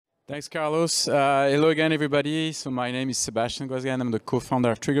Thanks, Carlos. Hello again, everybody. So my name is Sebastien Goasguen. I'm the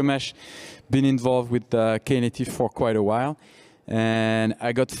co-founder of TriggerMesh. Been involved with Knative for quite a while. And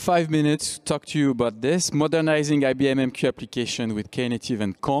I got 5 minutes to talk to you about this. Modernizing IBM MQ application with Knative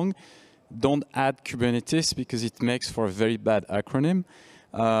and Kong. Don't add Kubernetes because it makes for a very bad acronym.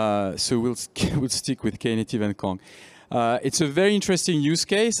 So we'll stick with Knative and Kong. It's a very interesting use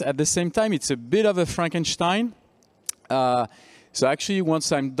case. At the same time, it's a bit of a Frankenstein. So actually,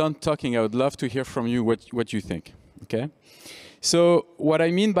 once I'm done talking, I would love to hear from you what you think, okay? So what I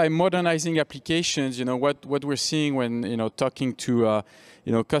mean by modernizing applications, what we're seeing when, talking to,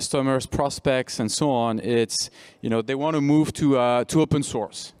 customers, prospects, and so on, it's, they want to move to open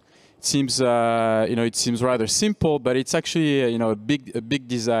source. It seems, it seems rather simple, but it's actually, a big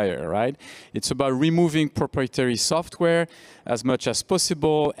desire, right? It's about removing proprietary software as much as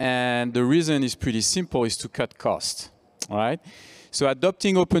possible, and the reason is pretty simple, is to cut costs. All right, so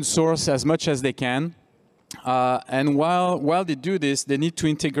adopting open source as much as they can, and while they do this, they need to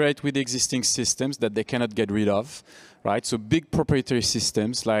integrate with existing systems that they cannot get rid of, right? So big proprietary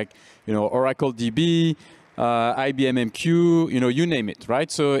systems like Oracle DB, IBM MQ, you name it,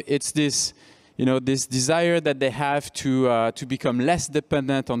 right? So it's this this desire that they have to become less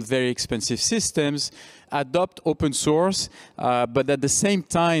dependent on very expensive systems, adopt open source, but at the same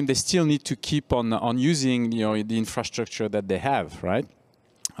time, they still need to keep on using the infrastructure that they have, right?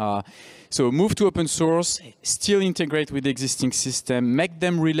 So move to open source, still integrate with the existing system, make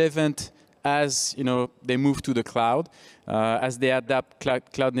them relevant as they move to the cloud, as they adapt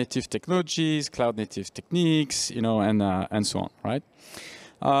cloud native technologies, cloud native techniques, and so on, right?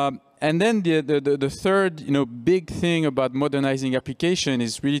 And then the third, big thing about modernizing application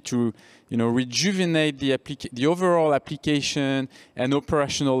is really to, rejuvenate the overall application and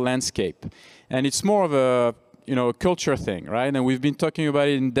operational landscape. And it's more of a, culture thing, right? And we've been talking about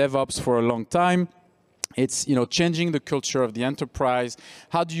it in DevOps for a long time. It's changing the culture of the enterprise.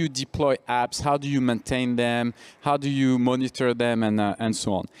 How do you deploy apps? How do you maintain them? How do you monitor them, and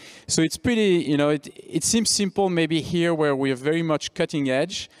so on? So it's pretty, it seems simple maybe here where we are very much cutting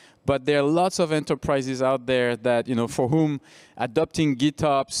edge, but there are lots of enterprises out there that for whom adopting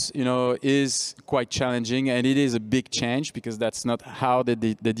GitOps is quite challenging, and it is a big change because that's not how they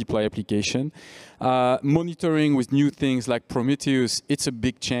deploy application. Monitoring with new things like Prometheus, it's a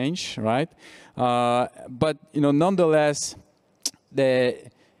big change, right? But nonetheless,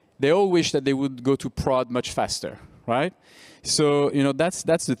 they all wish that they would go to prod much faster, right? So that's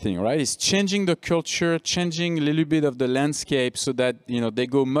the thing, right? It's changing the culture, changing a little bit of the landscape so that they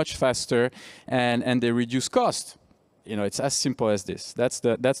go much faster and they reduce cost. It's as simple as this. That's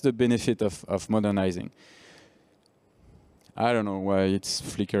the benefit of modernizing. I don't know why it's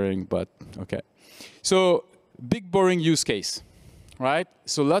flickering, but okay. So big boring use case. Right?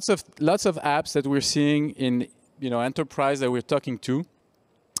 So lots of apps that we're seeing in enterprise that we're talking to.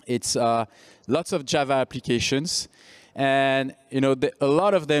 It's lots of Java applications, and a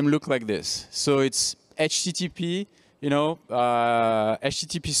lot of them look like this. So it's HTTP,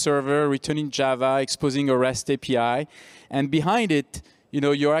 HTTP server returning Java, exposing a REST API, and behind it,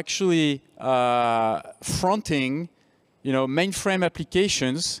 you're actually fronting, mainframe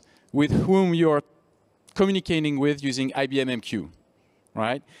applications with whom you're communicating with using IBM MQ.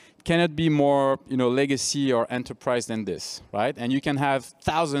 Right? It cannot be more, legacy or enterprise than this, right? And you can have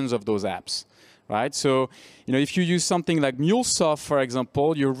thousands of those apps, right? So, if you use something like Mulesoft, for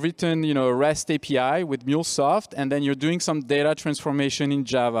example, you've written, a REST API with Mulesoft, and then you're doing some data transformation in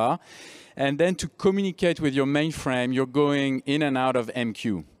Java, and then to communicate with your mainframe, you're going in and out of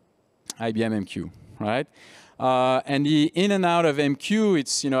MQ, IBM MQ, right? And the in and out of MQ,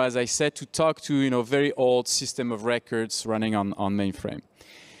 it's, as I said, to talk to, very old system of records running on mainframe.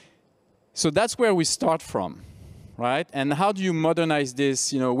 So that's where we start from, right? And how do you modernize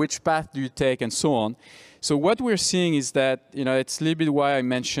this? Which path do you take, and so on? So what we're seeing is that, it's a little bit why I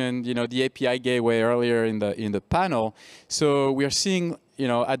mentioned, the API gateway earlier in the panel. So we are seeing,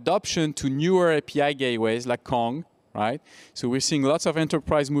 adoption to newer API gateways like Kong, right? So we're seeing lots of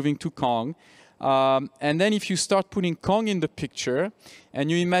enterprise moving to Kong. And then if you start putting Kong in the picture,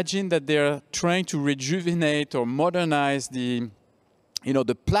 and you imagine that they're trying to rejuvenate or modernize the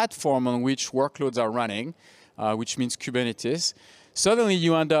platform on which workloads are running, which means Kubernetes, suddenly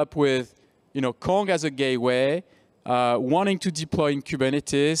you end up with, Kong as a gateway, wanting to deploy in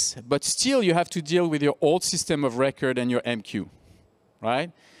Kubernetes, but still you have to deal with your old system of record and your MQ,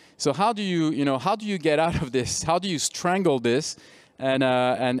 right? So how do you get out of this? How do you strangle this?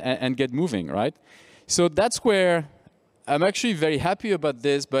 And get moving, right? So that's where I'm actually very happy about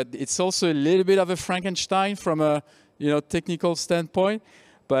this, but it's also a little bit of a Frankenstein from a technical standpoint.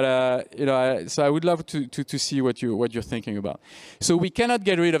 But so I would love to see what you're thinking about. So we cannot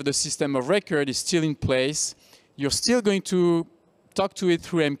get rid of the system of record. It's still in place. You're still going to talk to it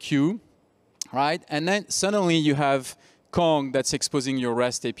through MQ, right? And then suddenly you have Kong that's exposing your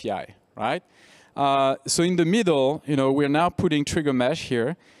REST API, right? So in the middle, we're now putting TriggerMesh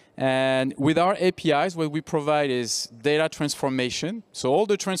here. And with our APIs, what we provide is data transformation. So all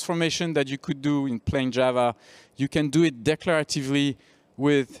the transformation that you could do in plain Java, you can do it declaratively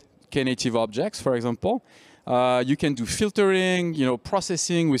with Knative objects, for example. You can do filtering,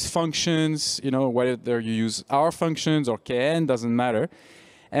 processing with functions, whether you use our functions or KN, doesn't matter.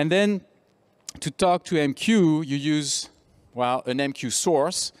 And then to talk to MQ, you use, well, an MQ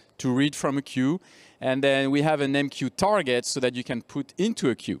source to read from a queue. And then we have an MQ target so that you can put into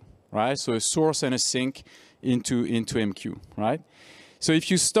a queue, right? So a source and a sink into MQ, right? So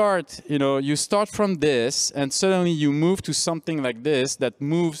if you start, you start from this, and suddenly you move to something like this that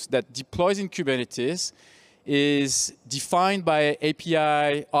deploys in Kubernetes, is defined by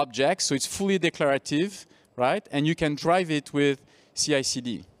API objects, so it's fully declarative, right? And you can drive it with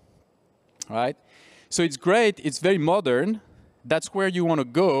CI/CD, right? So it's great. It's very modern. That's where you want to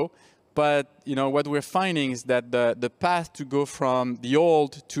go. But what we're finding is that the path to go from the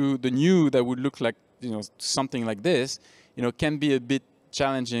old to the new that would look like something like this, can be a bit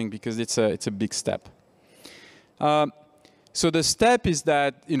challenging because it's a big step. So the step is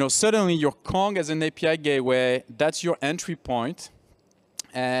that suddenly your Kong as an API gateway, that's your entry point,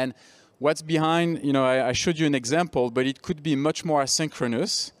 and what's behind, I showed you an example, but it could be much more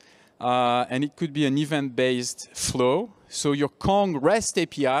asynchronous, and it could be an event-based flow. So your Kong REST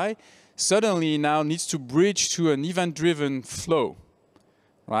API suddenly now needs to bridge to an event-driven flow,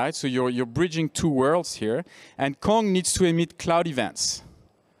 right? So you're bridging two worlds here, and Kong needs to emit cloud events,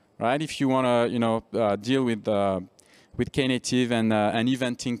 right? If you want to deal with Knative and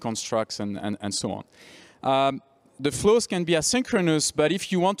eventing constructs and so on. The flows can be asynchronous, but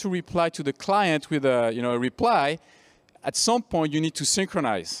if you want to reply to the client with a reply, at some point you need to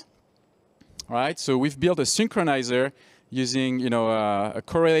synchronize, right? So we've built a synchronizer using a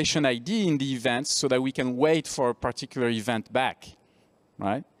correlation ID in the events so that we can wait for a particular event back,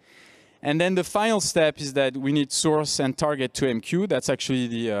 right? And then the final step is that we need source and target to MQ. That's actually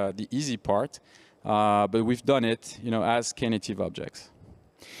the easy part, but we've done it as Knative objects.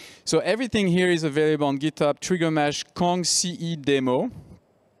 So everything here is available on GitHub, TriggerMesh, Kong CE demo,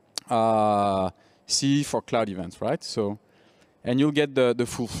 CE for cloud events, right? So, and you'll get the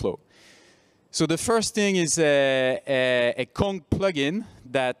full flow. So the first thing is a Kong plugin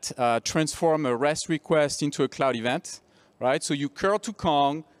that transforms a REST request into a cloud event, right? So you curl to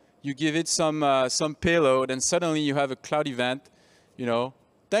Kong, you give it some payload, and suddenly you have a cloud event.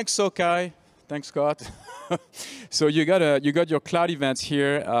 Thanks Sokai, thanks Scott. So you got your cloud events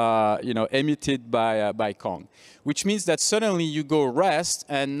here, emitted by Kong, which means that suddenly you go REST,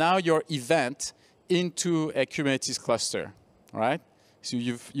 and now your event into a Kubernetes cluster, right? So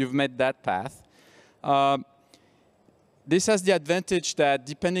you've met that path. This has the advantage that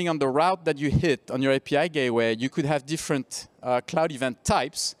depending on the route that you hit on your API gateway, you could have different cloud event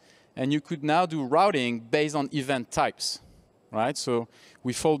types, and you could now do routing based on event types, right? So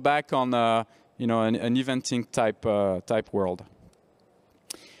we fall back on an eventing type world.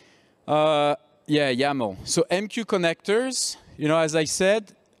 YAML. So MQ connectors. As I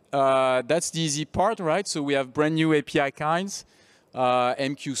said, that's the easy part, right? So we have brand new API kinds.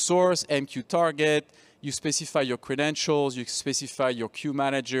 MQ source, MQ target, you specify your credentials, you specify your queue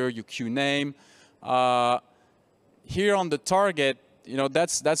manager, your queue name. Here on the target,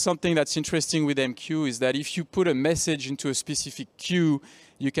 that's something that's interesting with MQ is that if you put a message into a specific queue,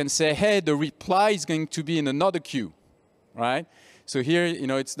 you can say, hey, the reply is going to be in another queue, right? So here,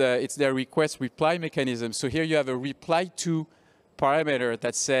 it's their request reply mechanism. So here you have a reply to parameter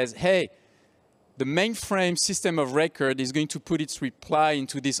that says, hey, the mainframe system of record is going to put its reply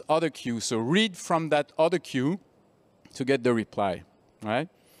into this other queue. So read from that other queue to get the reply, right?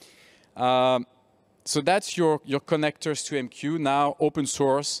 So that's your connectors to MQ. Now open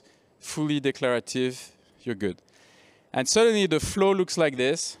source, fully declarative, you're good. And suddenly the flow looks like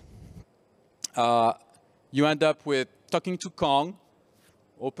this. You end up with talking to Kong,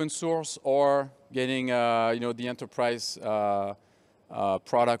 open source, or getting the enterprise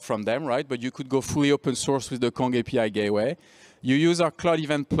product from them, right? But you could go fully open source with the Kong API gateway. You use our Cloud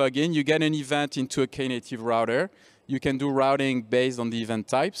Event plugin. You get an event into a Knative router. You can do routing based on the event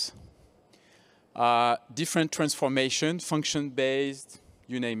types. Different transformation, function-based,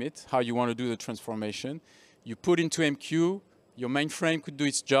 you name it, how you want to do the transformation. You put into MQ, your mainframe could do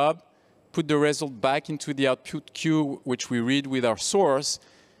its job, put the result back into the output queue, which we read with our source.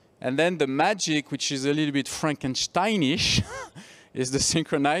 And then the magic, which is a little bit Frankensteinish, is the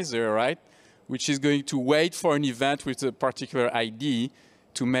synchronizer, right? Which is going to wait for an event with a particular ID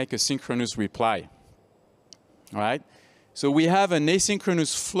to make a synchronous reply. All right? So we have an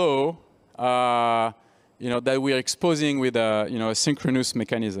asynchronous flow that we are exposing with a synchronous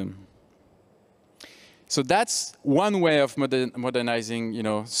mechanism. So that's one way of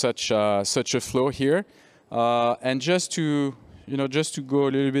modernizing such a flow here. And just to go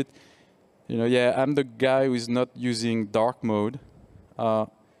a little bit, yeah, I'm the guy who is not using dark mode. So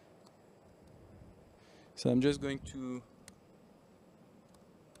I'm just going to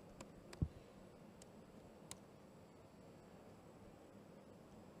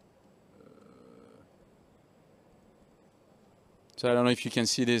so I don't know if you can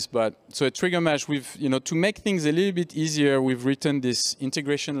see this, but so at TriggerMesh, we've, to make things a little bit easier, we've written this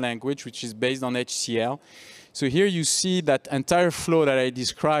integration language, which is based on HCL. So here you see that entire flow that I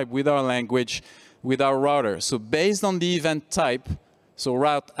described with our language, with our router. So based on the event type, so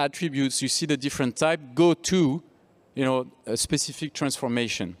route attributes, you see the different type, go to, a specific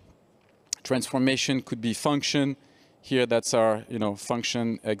transformation. Transformation could be function. Here, that's our,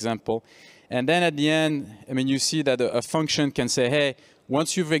 function example. And then at the end, you see that a function can say, hey,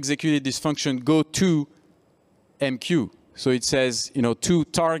 once you've executed this function, go to MQ. So it says, to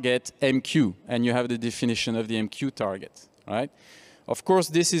target MQ, and you have the definition of the MQ target, right? Of course,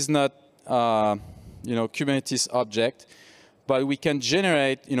 this is not, Kubernetes object, but we can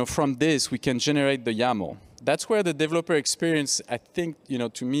generate, from this, we can generate the YAML. That's where the developer experience, I think,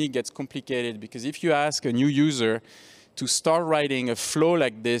 to me, gets complicated, because if you ask a new user to start writing a flow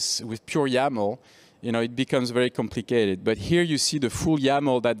like this with pure YAML, it becomes very complicated. But here you see the full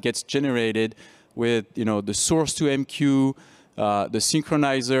YAML that gets generated with, the source to MQ, the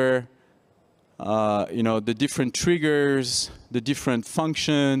synchronizer, the different triggers, the different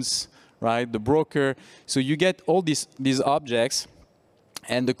functions, right? The broker. So you get all these objects,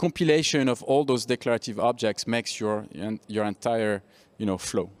 and the compilation of all those declarative objects makes your entire,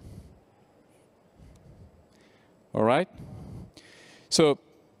 flow. All right? So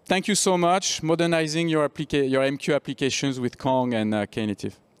thank you so much. Modernizing your MQ applications with Kong and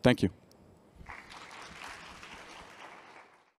Knative. Thank you.